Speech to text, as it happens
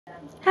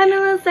Hi my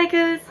little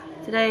psychos!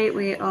 Today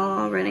we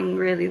are running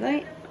really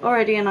late.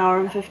 Already an hour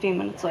and 15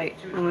 minutes late,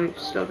 and we've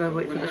still got to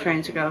wait for the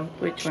train to go,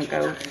 which won't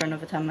go for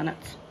another 10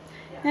 minutes.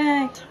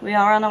 Yay! We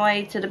are on our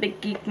way to the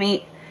big geek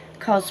meet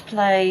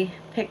cosplay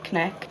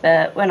picnic.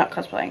 We're not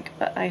cosplaying,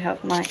 but I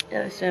have my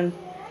some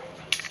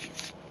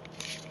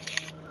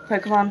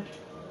Pokémon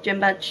gym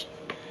badge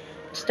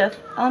stuff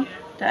on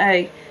that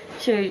I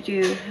showed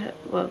you,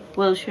 well,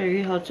 will show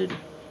you how to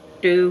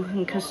do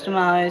and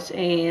customize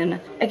in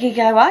a geek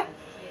DIY.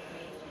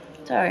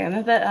 Sorry, I'm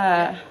a bit,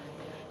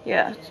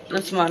 yeah,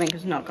 this morning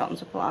has not gone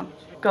to plan.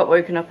 Got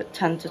woken up at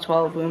 10 to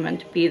 12, we were meant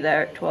to be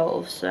there at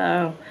 12,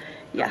 so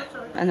yeah.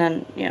 And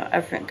then, you know,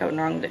 everything going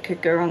wrong that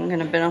could go wrong,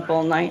 and I've been up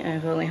all night and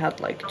I've only had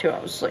like 2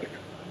 hours sleep.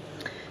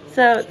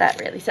 So that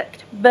really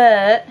sucked.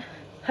 But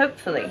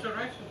hopefully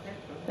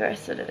the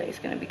rest of the day is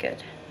going to be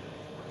good.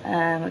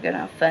 And we're going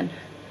to have fun,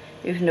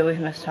 even though we've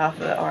missed half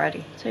of it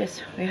already. So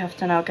yes, we have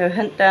to now go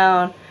hunt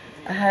down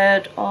a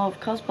herd of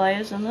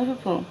cosplayers in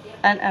Liverpool.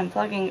 And I'm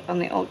vlogging on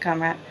the old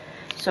camera,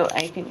 so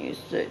I can use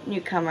the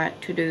new camera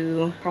to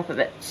do proper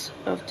bits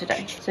of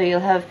today. So you'll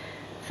have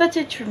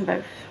footage from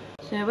both.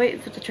 So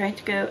waiting for the train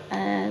to go,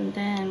 and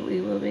then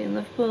we will be in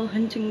Liverpool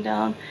hunting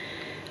down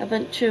a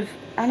bunch of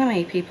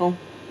anime people,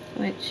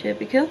 which should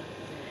be cool.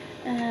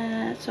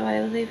 So I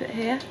will leave it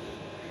here,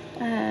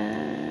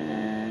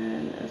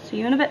 and I'll see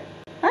you in a bit.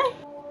 Bye!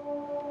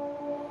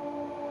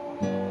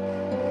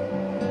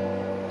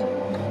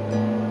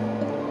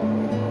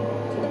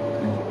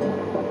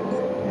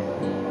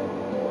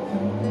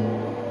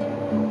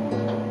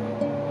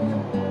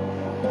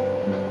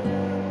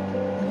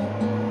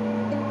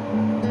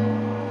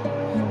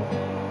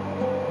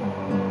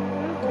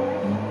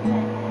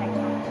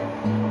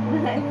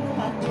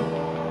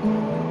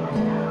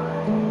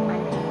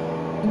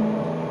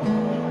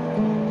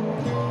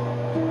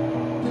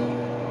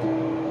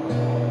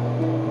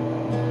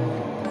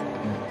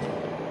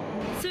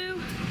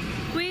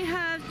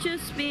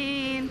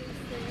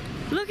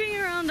 Looking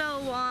around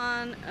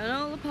L1 and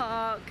all the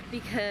park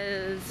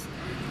because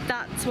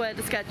that's where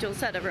the schedule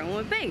said everyone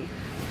would be.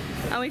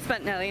 And we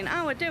spent nearly an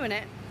hour doing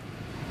it.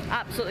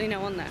 Absolutely no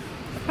one there.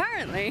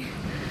 Apparently,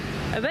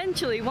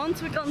 eventually,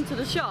 once we'd gone to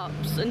the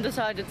shops and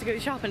decided to go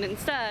shopping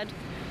instead,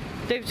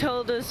 they've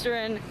told us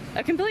they're in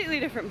a completely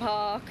different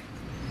park.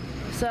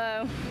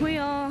 So we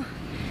are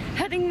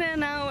heading there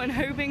now and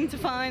hoping to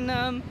find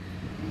them.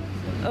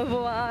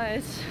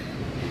 Otherwise,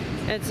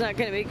 it's not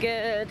going to be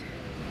good,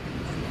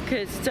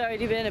 because it's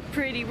already been a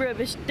pretty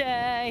rubbish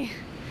day.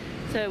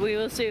 So we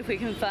will see if we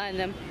can find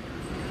them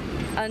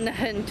on the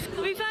hunt.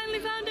 We finally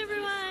found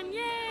everyone!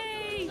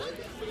 Yay!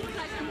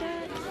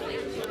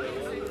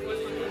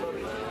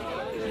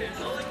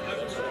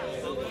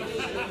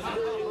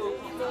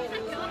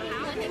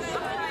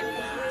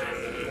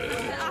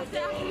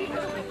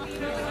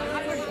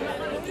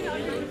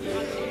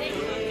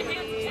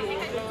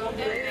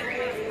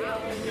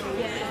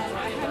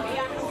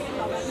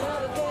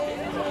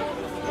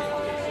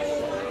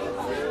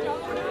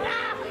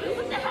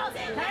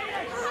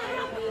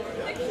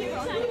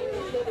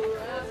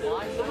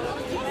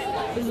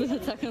 This is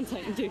Attack on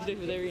Titan 2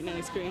 over there eating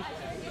ice cream.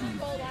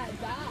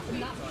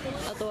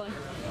 Out the way.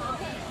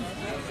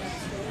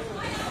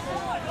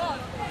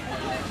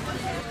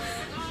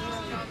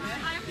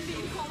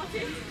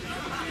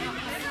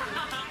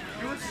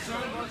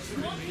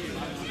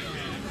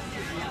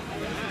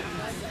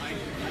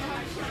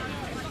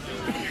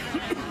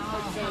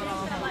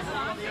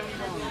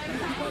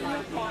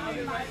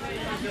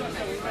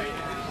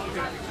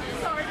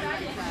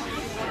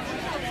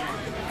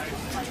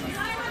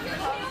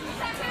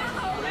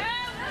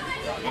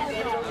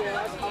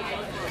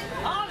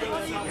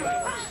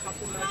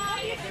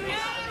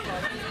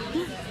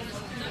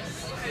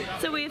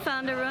 So we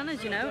found a run,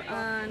 as you know,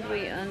 and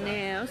we are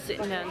now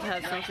sitting down to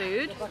have some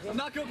food. I'm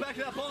not going back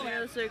to that ball. We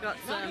also got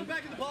some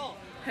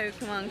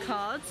Pokémon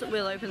cards.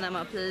 We'll open them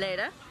up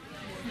later.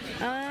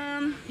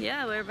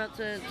 Yeah, we're about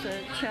to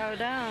chow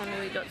down.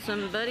 We got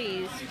some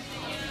buddies.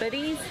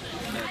 Buddies?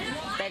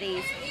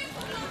 Buddies.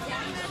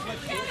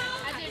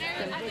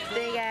 Some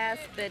big ass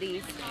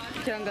buddies.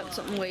 Karen got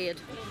something weird.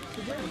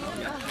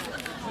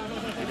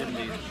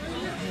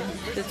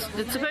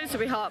 It's supposed to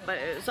be hot, but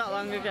it's not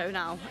long ago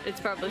now. It's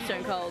probably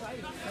stone cold.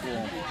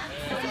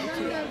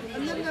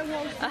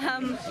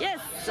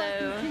 Yes,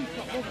 so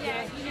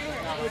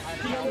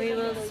we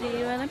will see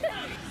you in a bit.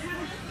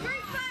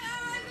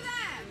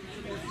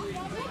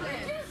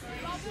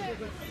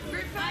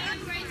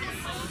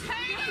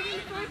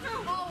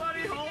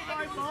 Somebody hold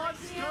my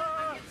monster!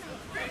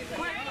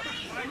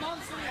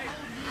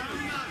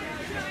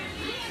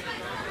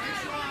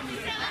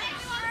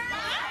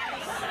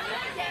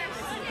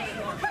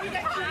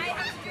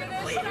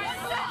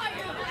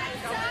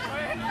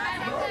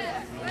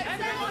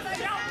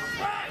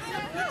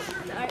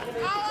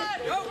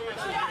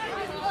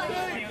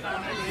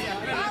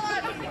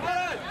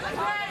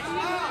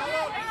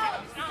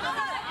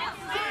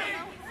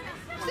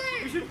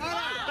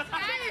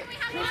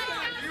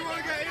 You want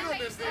to get in on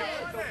this thing?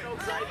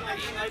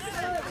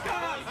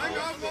 Hang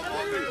on, one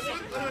more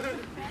person.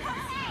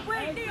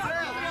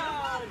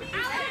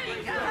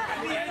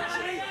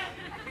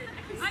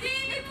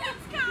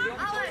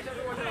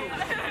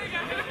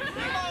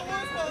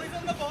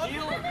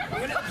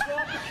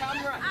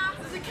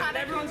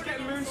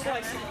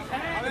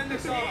 I'm in the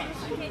side.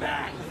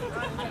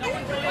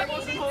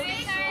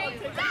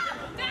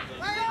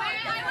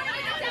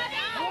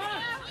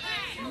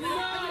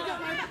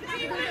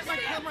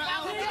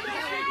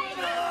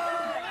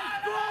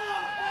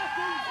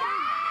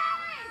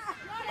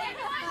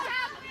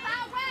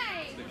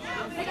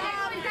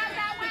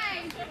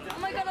 Oh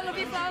my god, I love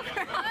you so.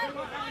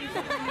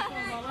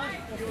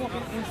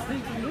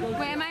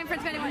 Wait, am I in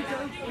front of anyone?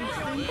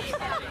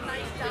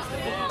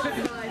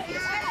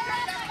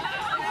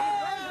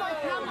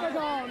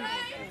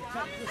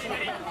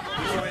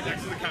 Right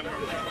next to the camera.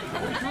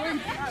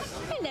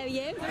 Hello,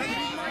 you.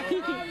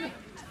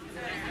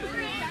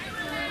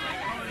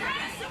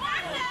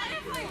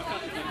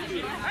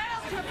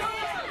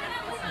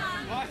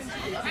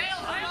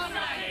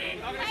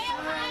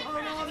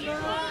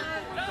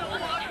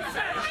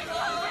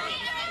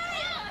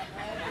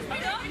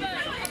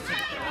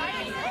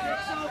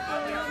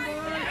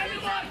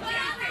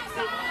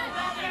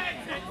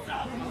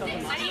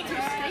 I need to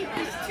escape.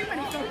 There's too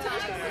many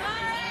photos.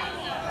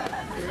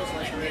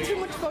 Too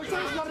much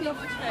photos, not enough.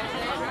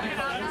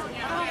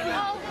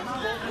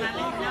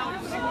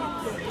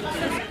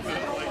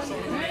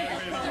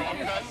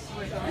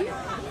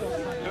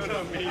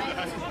 No, me.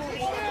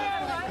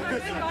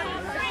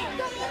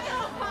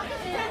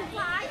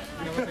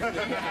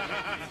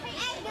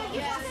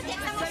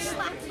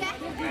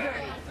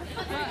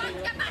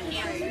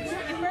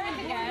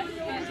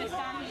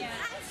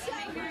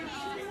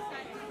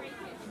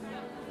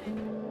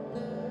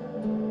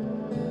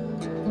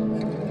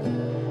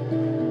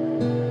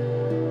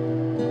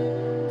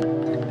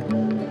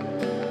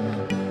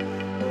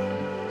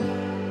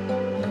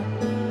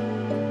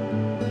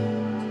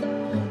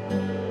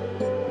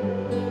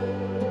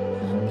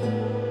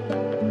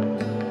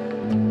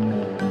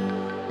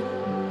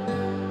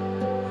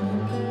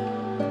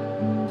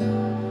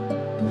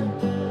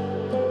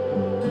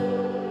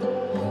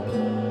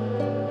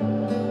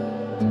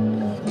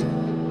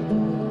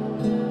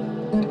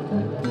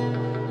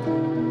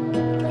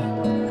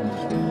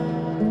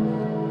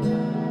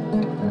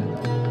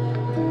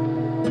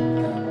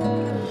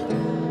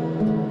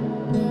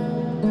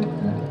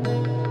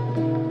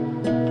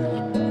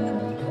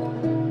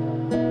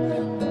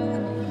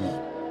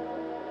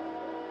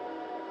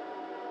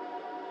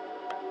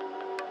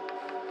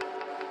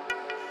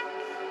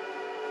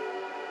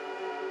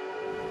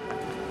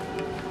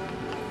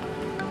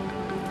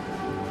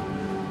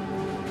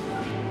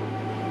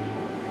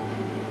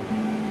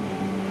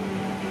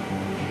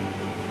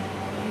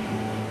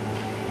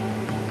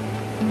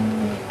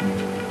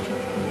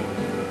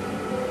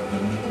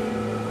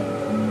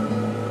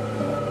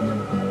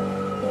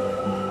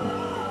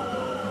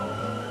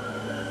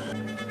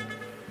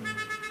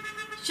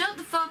 Shut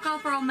the fuck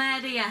up or I'll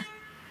murder you.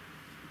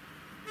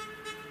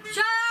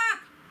 Shut up!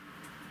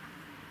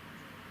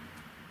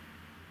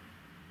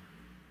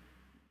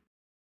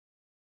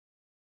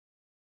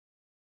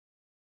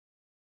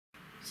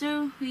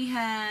 So we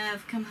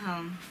have come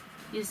home.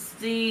 Yes,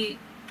 the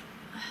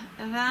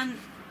event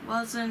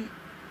wasn't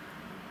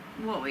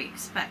what we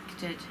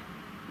expected.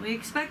 We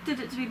expected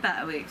it to be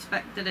better, we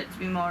expected it to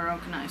be more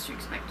organised, we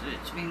expected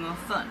it to be more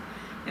fun.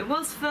 It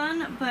was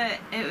fun, but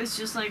it was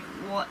just like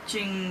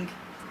watching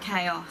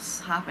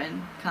chaos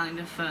happen, kind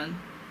of fun.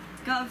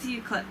 Got a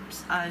few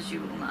clips, as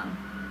you will know,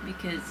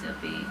 because it'll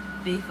be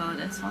before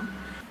this one.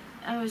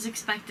 I was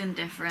expecting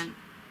different.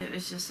 It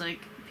was just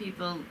like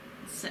people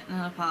sitting in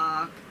a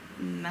park,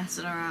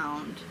 messing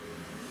around.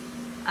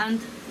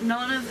 And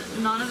none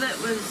of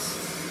it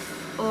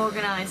was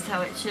organised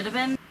how it should have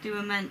been. They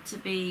were meant to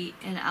be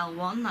in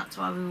L1, that's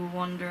why we were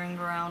wandering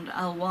around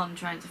L1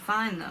 trying to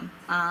find them.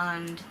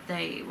 And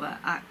they were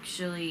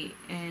actually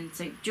in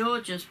St.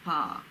 George's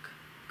Park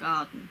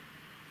Garden.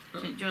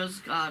 St. George's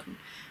Garden,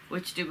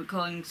 which they were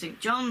calling St.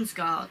 John's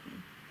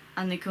Garden.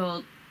 And they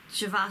called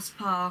Shavas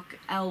Park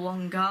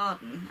L1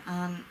 Garden.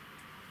 And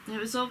it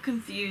was all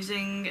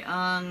confusing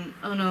and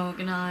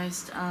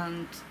unorganised,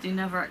 and they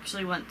never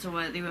actually went to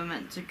where they were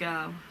meant to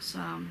go.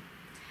 So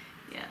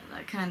yeah,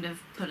 that kind of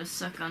put a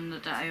suck on the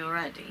day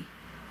already.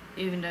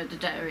 Even though the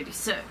day already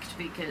sucked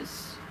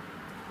because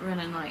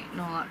running late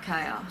and all that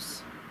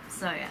chaos.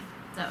 So yeah,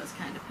 that was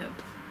kind of poo.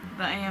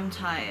 But I am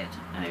tired.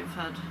 I've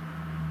had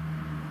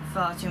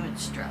far too much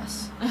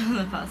stress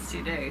the past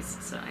 2 days,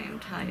 so I am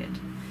tired.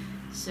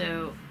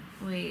 So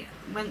we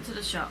went to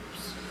the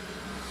shops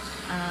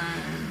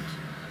and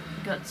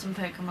got some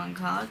Pokémon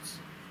cards,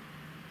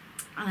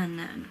 and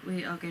then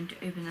we are going to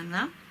open them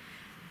now.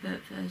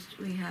 But first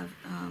we have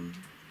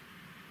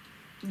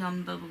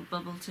non-bubble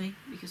bubble tea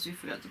because we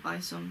forgot to buy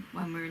some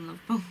when we were in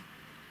Liverpool.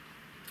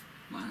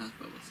 Mine has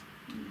bubbles.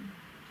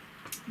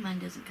 Mine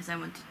doesn't because I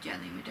wanted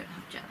jelly and we don't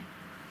have jelly.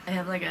 I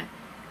have like a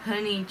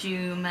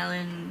honeydew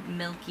melon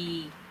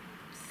milky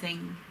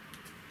thing.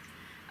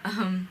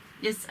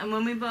 Yes, and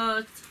when we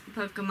bought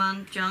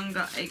Pokemon, John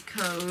got a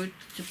code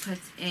to put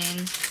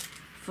in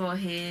for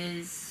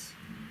his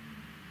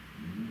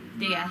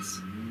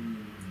DS.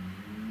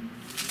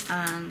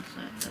 And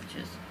that's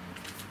just,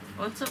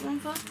 what's that one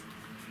for?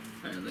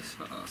 This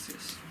for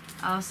Arceus.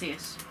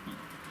 Arceus.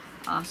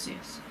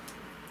 Arceus.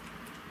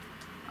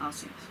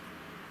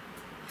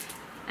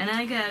 And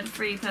I get a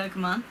free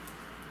Pokemon.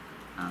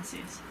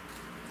 Arceus.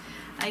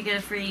 I get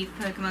a free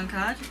Pokemon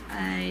card.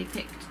 I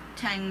picked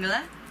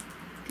Tangler,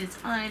 because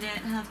I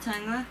don't have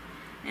Tangler,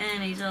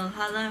 and he's all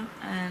hollow,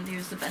 and he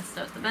was the best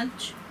out the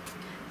bench.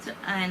 So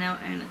I now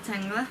own a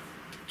Tangler.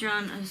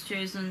 John has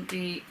chosen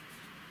the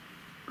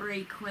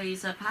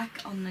Rayquaza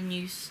pack on the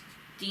new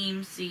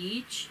Steam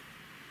Siege.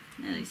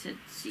 No, they said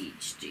Siege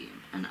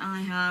Steam. And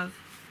I have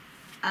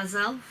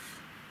Azelf.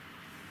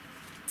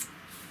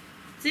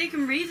 So you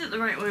can read it the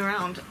right way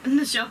around. In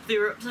the shop they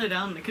were upside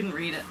down, they couldn't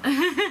read it.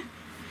 I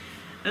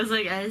was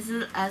like,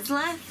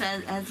 Aslef?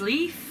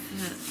 Asleaf?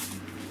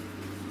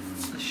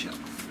 The shop.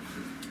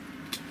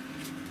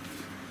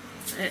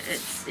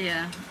 It's,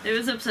 yeah, it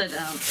was upside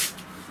down.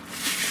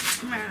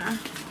 Rah.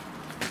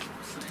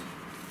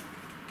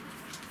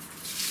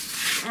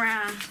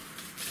 Rah.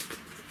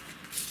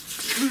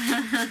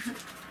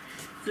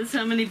 This is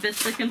how many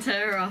bits I can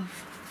tear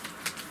off.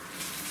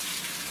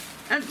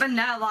 But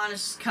now one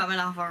is coming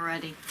off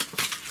already.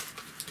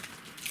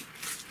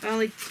 I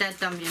only did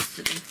them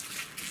yesterday.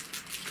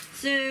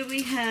 So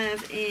we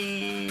have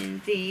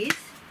in these,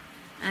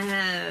 I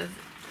have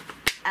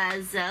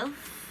Azelf.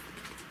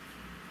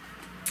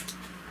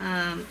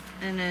 And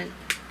then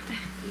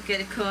you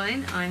get a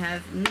coin. I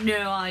have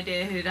no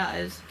idea who that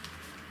is.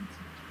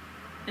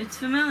 It's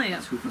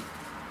familiar.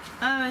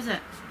 Oh, is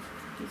it?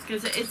 It's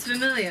because it's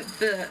familiar,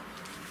 but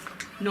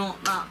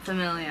not that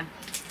familiar.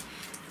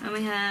 And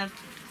we have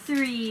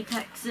 3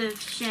 packs of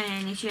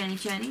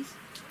shinies.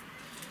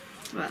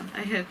 Well,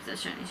 I hope they're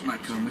shiny. My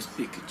coin was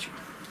Pikachu.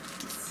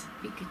 It's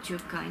Pikachu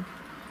coin.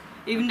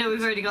 Even though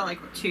we've already got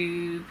like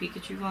 2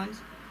 Pikachu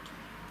coins.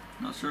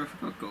 Not sure if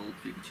I got gold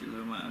Pikachu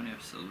though, I might only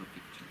have silver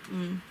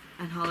Pikachu.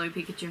 And hollow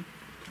Pikachu.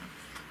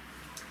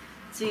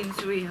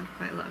 Seems we have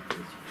quite a lot of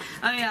Pikachu.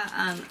 Oh yeah,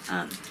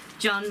 and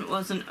John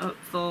wasn't up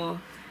for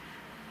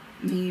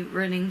me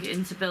running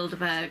into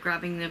Build-A-Bear,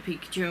 grabbing the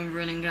Pikachu and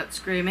running out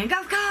screaming,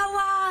 "I've got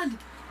one!"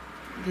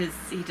 Because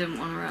he didn't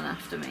want to run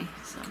after me,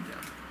 so.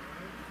 Yeah.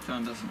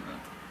 John doesn't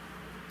run.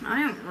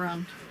 I don't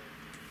run.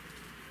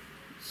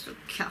 Still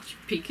catch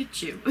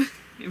Pikachu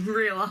in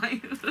real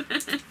life.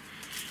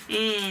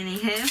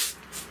 Anyhow,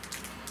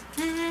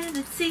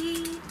 let's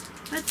see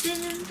what's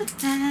in the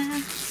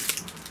bag.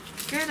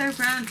 Get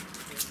over on.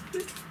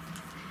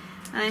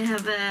 I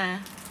have a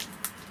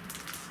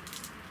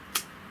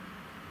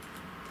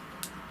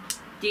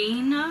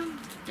Dino,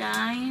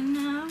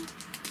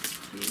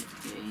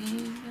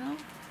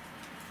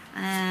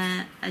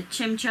 a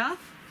Chimchar,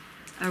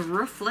 a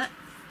Rufflet,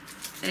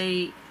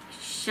 a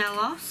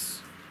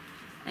Shellos,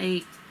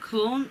 a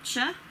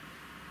Clauncher,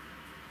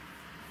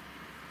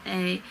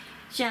 a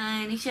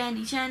shiny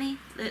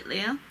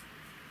Litleo,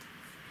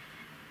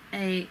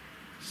 a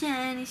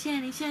shiny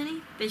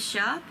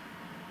Bishop,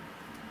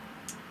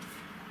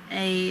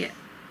 a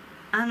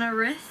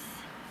Anorith,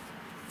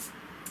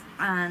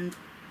 and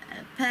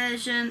a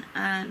Persian,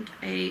 and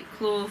a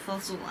Claw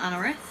Fossil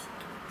Anorith.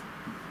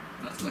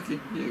 That's lucky.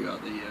 You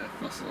got the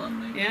fossil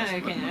and the Yeah, fossil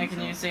I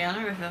can use the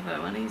Anorith if I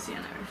want to use the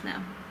Anorith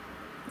now.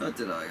 What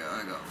did I got?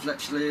 I got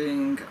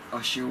Fletchling,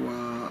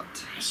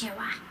 Oshawott,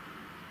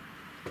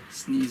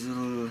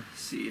 Sneasel,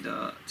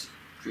 Seedart,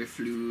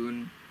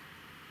 Drifloon,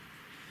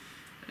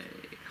 a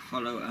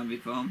Hollow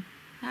Ambipom.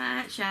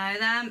 Show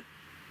them.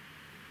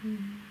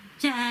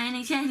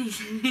 Shiny.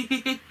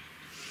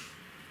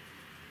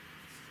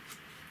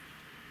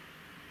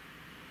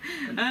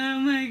 Oh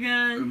my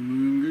god. A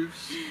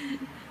Moongoose.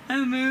 A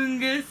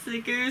Moongus,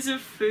 it goes a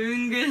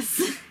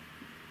Fungus.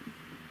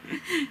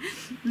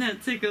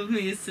 That tickled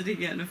me yesterday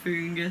getting a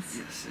Fungus.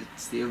 Yes,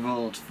 it's the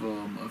evolved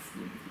form of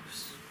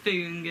Moongoose.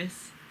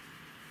 Fungus.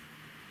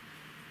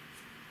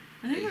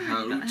 I A think I've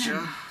already got him.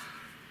 Hawlucha.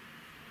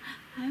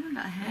 I haven't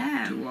got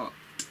him. To what?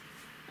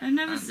 I've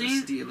never And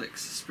seen. the Steelix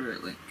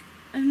Spirit Link.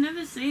 I've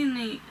never seen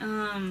the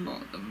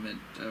Or the mid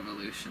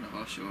evolution of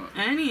Oshawott.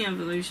 any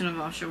evolution of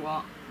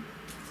Oshawott.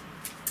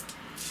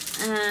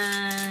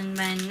 And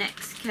my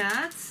next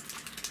cards.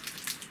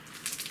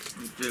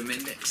 For my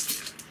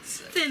next.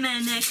 For my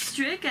next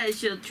trick, I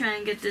shall try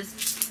and get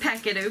this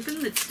packet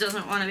open that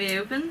doesn't want to be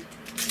opened.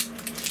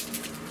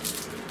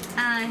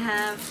 I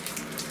have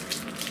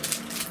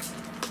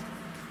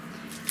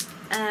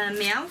a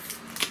Meowth,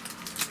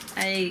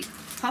 a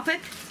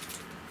Hoppip,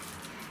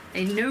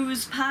 a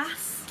Nose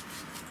Pass,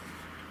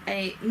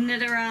 a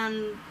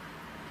Nidoran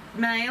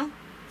Male.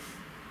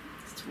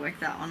 Let's work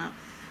that one up.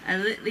 A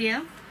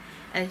Litleo,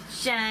 a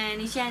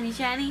shiny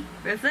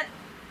Rufflet.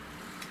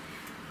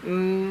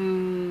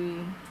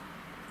 Ooh.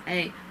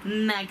 A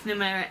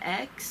Magnamara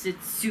X.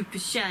 It's super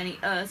shiny,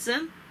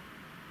 awesome.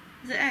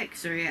 Is it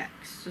X or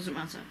EX? Doesn't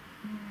matter.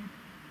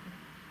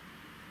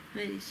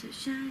 But it's so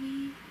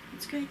shiny and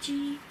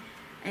scratchy.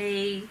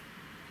 A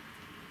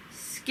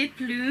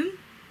Skiploom.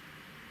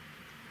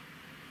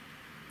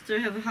 So I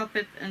have a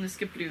Hoppip and a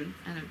Skiploom,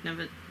 and I've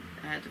never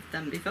heard of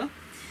them before.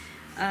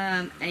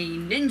 A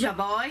Ninja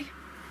Boy.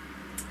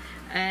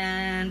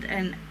 And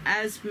an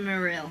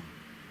Asmaril.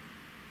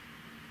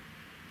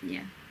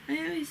 Yeah. I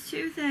know he's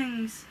two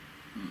things.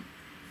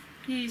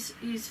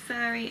 He's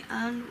fairy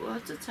and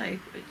water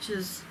type, which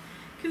is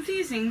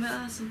confusing but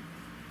awesome.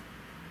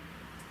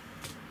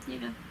 Here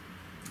you go.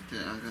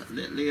 Okay, I got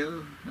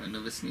Litleo,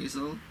 another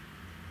Sneasel,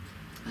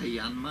 a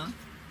Yanma,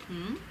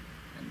 an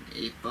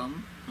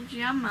Apom. What's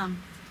your man?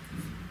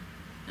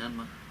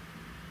 Yanma.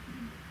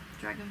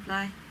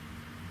 Dragonfly.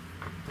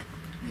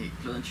 A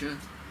Cluncher,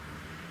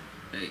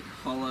 a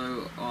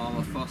Hollow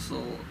Armor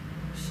Fossil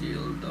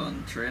Shield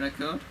on Trainer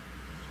Card.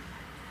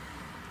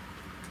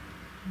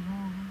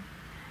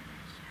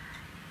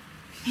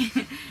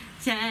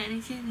 Shiny,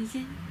 shiny,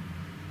 shiny.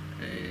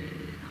 A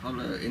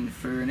Hollow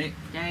Infernic.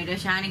 Shiny,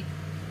 shiny.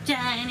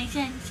 Shiny,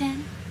 shiny,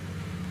 shiny.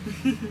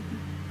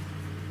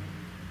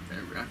 A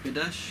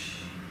Rapidash,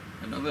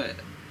 another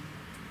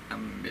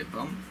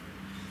Ambipom,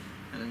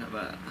 and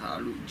another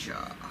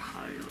Halucha.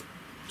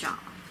 Jaw.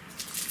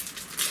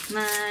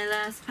 My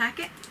last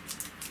packet.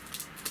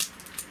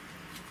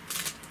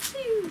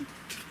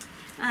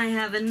 I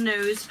have a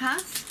nose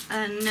pass,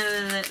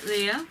 another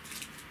Leo,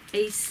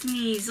 a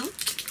Sneasel,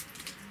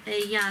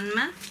 a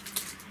Yanma,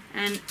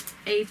 an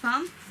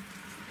Apom,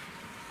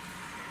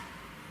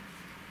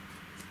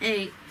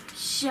 a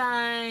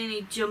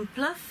shiny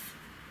Jumpluff.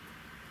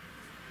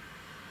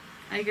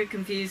 I got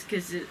confused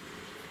because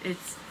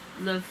it's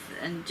Luff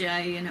and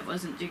J and it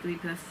wasn't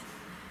Jigglypuff.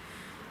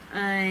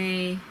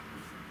 A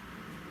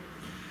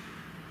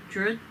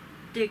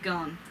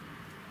Drudigon.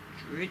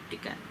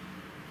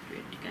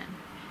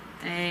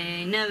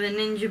 Another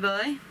Ninja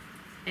Boy.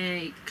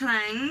 A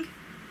Clang.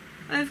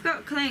 I've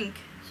got Clink,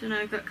 so now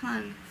I've got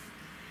Clang.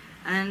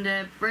 And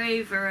a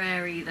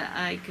Braverary that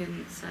I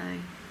couldn't say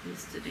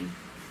yesterday.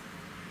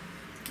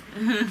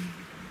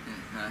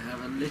 I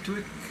have a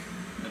Litwick,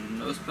 a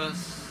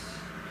Nosepass,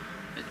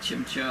 a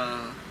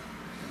Chimchar, a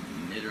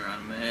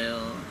Nidoran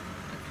Male,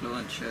 a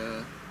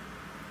Clauncher,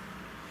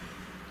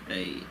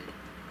 a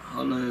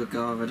Hollow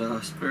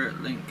Garvadar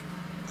Spirit Link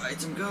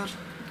item card.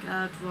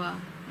 Gardevoir,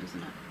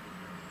 isn't it?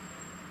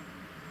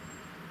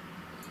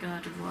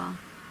 Gardevoir.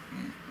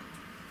 Yeah.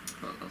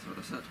 Well, that's what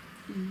I said.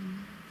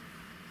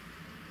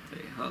 A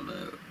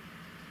Hollow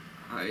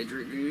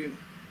Hydreigon.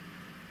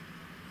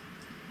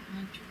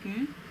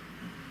 Hydreigon?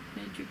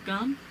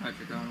 Hydreigon?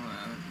 Hydreigon,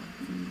 whatever.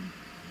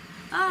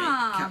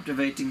 Ah! A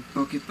Captivating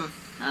Pokepuff.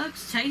 That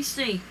looks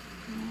tasty.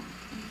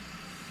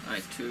 I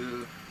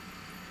too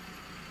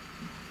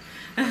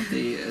have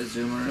the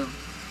Azumarill.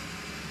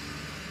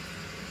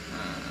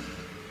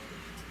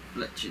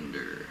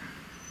 Fletchinder.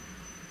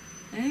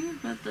 I think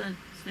I've got the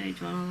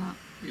stage one of that.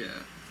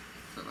 Yeah.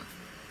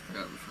 I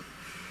got it before.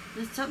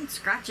 There's something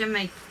scratching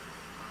me.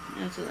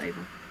 That's a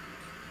label.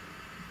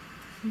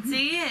 So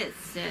yes,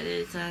 that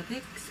is our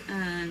picks,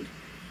 and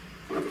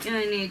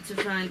I need to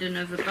find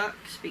another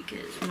box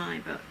because my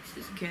box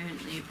is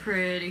currently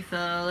pretty full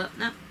up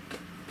now.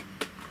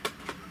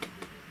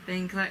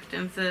 Been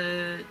collecting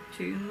for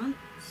 2 months.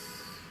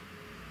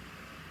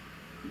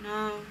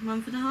 No,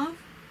 month and a half.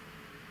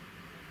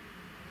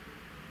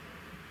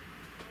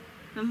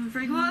 Month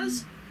and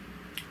 3/4.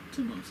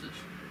 2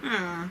 months-ish.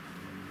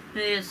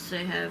 Yes,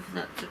 I have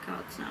lots of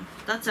cards now.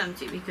 That's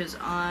empty because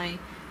I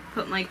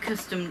put my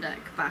custom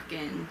deck back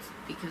in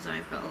because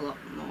I've got a lot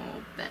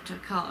more better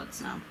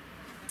cards now.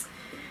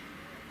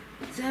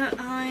 So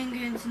I'm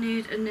going to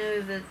need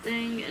another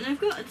thing, and I've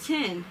got a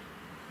tin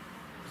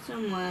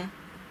somewhere.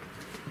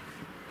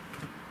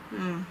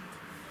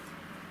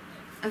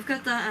 I've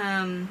got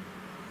that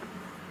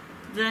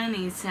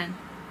Vermes tin.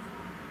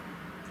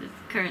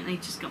 I've currently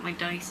just got my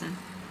dice in.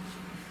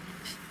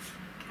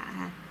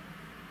 Cat.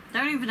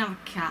 Don't even have a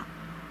cat,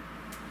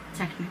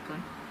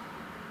 technically.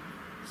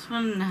 There's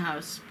one in the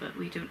house, but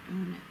we don't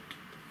own it.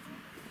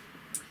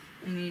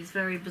 And he's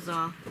very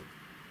bizarre.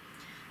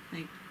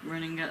 Like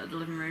running out of the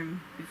living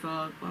room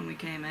before when we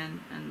came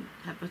in and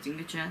headbutting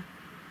a chair.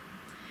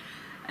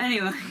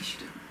 Anyway,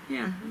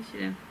 yeah, we should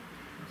do.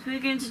 So we're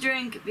going to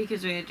drink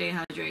because we are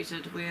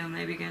dehydrated. We are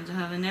maybe going to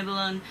have a nibble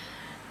on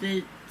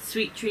the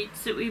sweet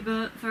treats that we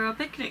bought for our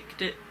picnic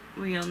that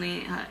we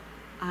only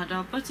had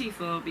our butty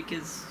for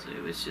because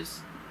it was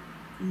just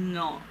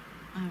not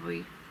how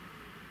we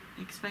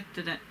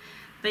expected it.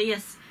 But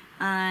yes,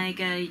 I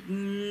got a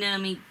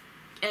yummy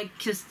egg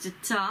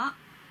custard tart,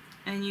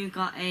 and you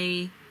got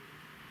a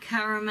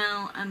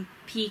caramel and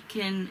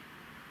pecan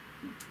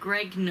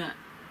Greg nut.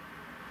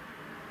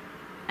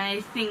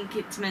 I think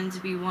it's meant to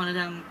be one of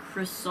them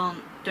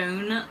croissant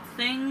donut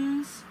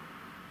things.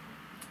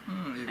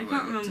 I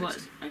can't remember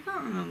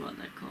what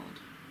they're called.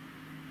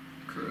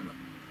 Corona.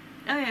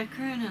 Oh yeah,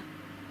 Corona.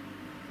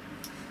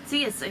 So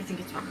yes, I think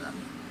it's one of them.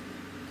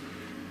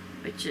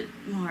 Which is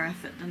more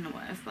effort than the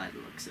wife by the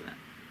looks of it.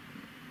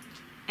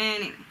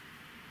 Anyway,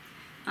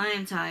 I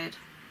am tired,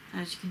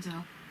 as you can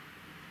tell.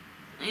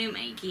 I am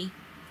achy.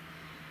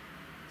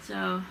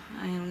 So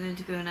I am going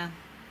to go now.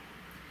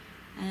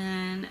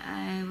 And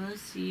I will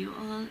see you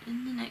all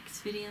in the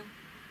next video.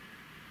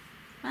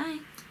 Bye.